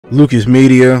Lucas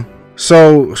Media.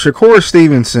 So Shakur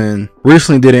Stevenson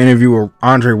recently did an interview with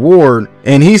Andre Ward,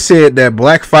 and he said that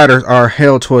black fighters are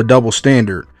held to a double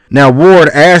standard. Now Ward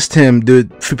asked him,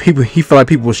 he felt like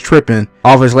people was tripping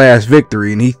off his last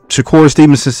victory, and Shakur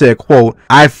Stevenson said, quote,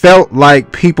 "I felt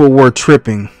like people were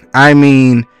tripping. I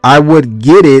mean, I would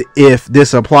get it if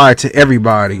this applied to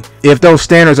everybody. If those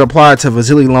standards applied to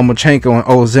Vasily Lomachenko and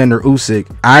Alexander Usyk,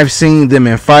 I've seen them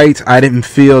in fights. I didn't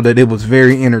feel that it was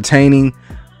very entertaining,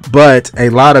 but a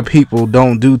lot of people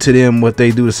don't do to them what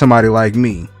they do to somebody like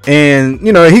me." And,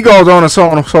 you know, he goes on and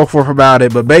so forth about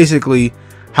it, but basically,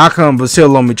 how come Vasily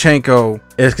Lomachenko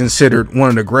is considered one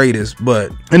of the greatest,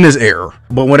 but in this era?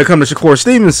 But when it comes to Shakur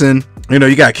Stevenson, you know,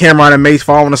 you got Cameron and Mace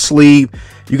falling asleep.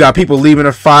 You got people leaving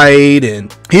a fight,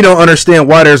 and he don't understand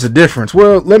why there's a difference.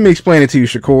 Well, let me explain it to you,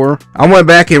 Shakur. I went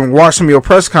back and watched some of your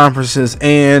press conferences,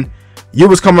 and you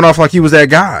was coming off like you was that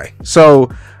guy. So,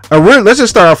 let's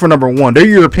just start off for number one. They're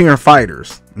European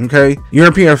fighters, okay?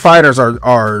 European fighters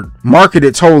are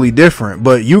marketed totally different,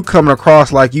 but you coming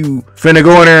across like you finna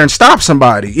go in there and stop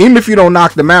somebody. Even if you don't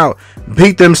knock them out,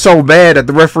 beat them so bad that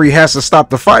the referee has to stop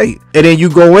the fight. And then you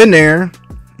go in there,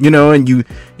 you know, and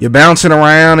you're bouncing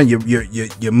around, and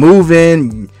you're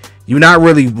moving, you're not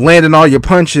really landing all your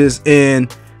punches,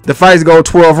 and the fights go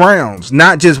 12 rounds.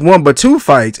 Not just one, but two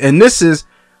fights. And this is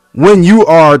when you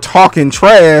are talking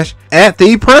trash at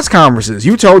the press conferences.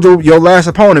 You told your last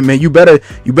opponent, man, you better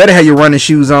have your running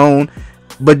shoes on.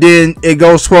 But then it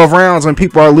goes 12 rounds and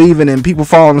people are leaving and people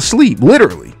falling asleep,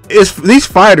 literally. It's these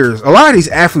fighters, a lot of these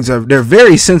athletes they're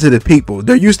very sensitive people.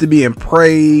 They're used to being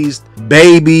praised,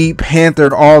 baby,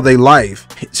 panthered all their life.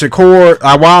 Shakur,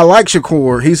 while I like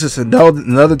Shakur, he's just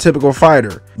another typical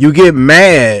fighter. You get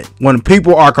mad when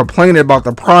people are complaining about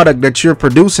the product that you're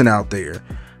producing out there.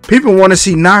 People want to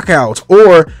see knockouts,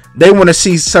 or they want to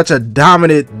see such a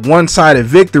dominant one-sided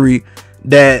victory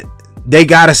that they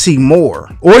got to see more.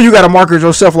 Or you got to market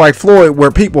yourself like Floyd, where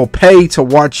people pay to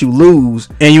watch you lose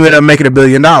and you end up making $1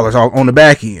 billion on the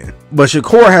back end. But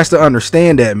Shakur has to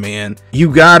understand that, man.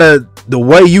 The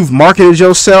way you've marketed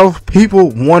yourself, people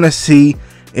want to see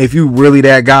if you really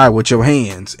that guy with your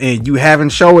hands, and you haven't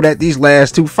showed at these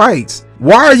last two fights.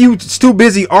 Why are you too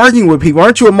busy arguing with people?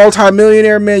 Aren't you a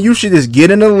multi-millionaire, man? You should just get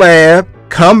in the lab,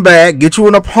 come back, get you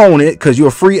an opponent, because you're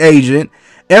a free agent,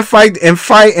 and fight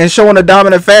and show in a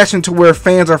dominant fashion to where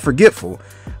fans are forgetful.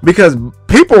 Because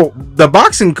the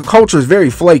boxing culture is very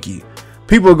flaky.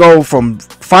 People go from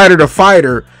fighter to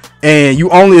fighter, and you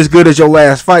only as good as your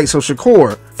last fight. So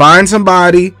Shakur, find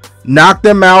somebody, knock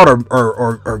them out,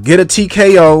 or get a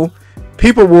TKO.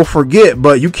 People will forget,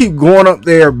 but you keep going up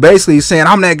there basically saying,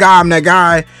 I'm that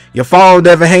guy. You follow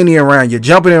Devin Haney around, you're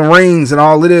jumping in rings and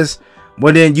all of this,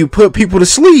 but then you put people to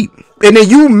sleep. And then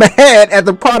you mad at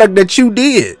the product that you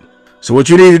did. So what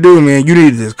you need to do, man, you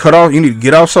need to just cut off, you need to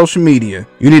get off social media.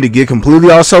 You need to get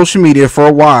completely off social media for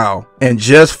a while and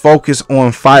just focus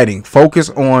on fighting. Focus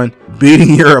on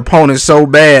beating your opponent so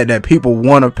bad that people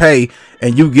want to pay,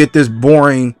 and you get this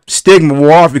boring stigma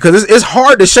off, because it's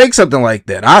hard to shake something like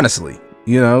that, honestly.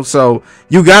 You know, so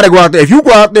you got to go out there. If you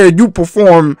go out there and you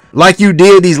perform like you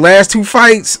did these last two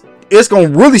fights, it's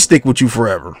going to really stick with you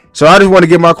forever. So I just want to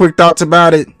get my quick thoughts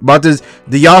about it. About this,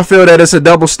 do y'all feel that it's a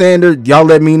double standard? Y'all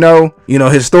let me know. You know,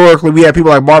 historically, we had people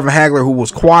like Marvin Hagler who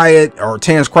was quiet, or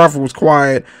Terrence Crawford was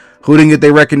quiet, who didn't get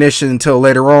their recognition until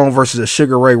later on, versus a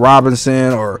Sugar Ray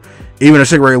Robinson, or even a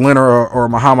Sugar Ray Leonard, or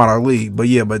Muhammad Ali. But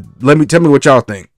yeah, tell me what y'all think.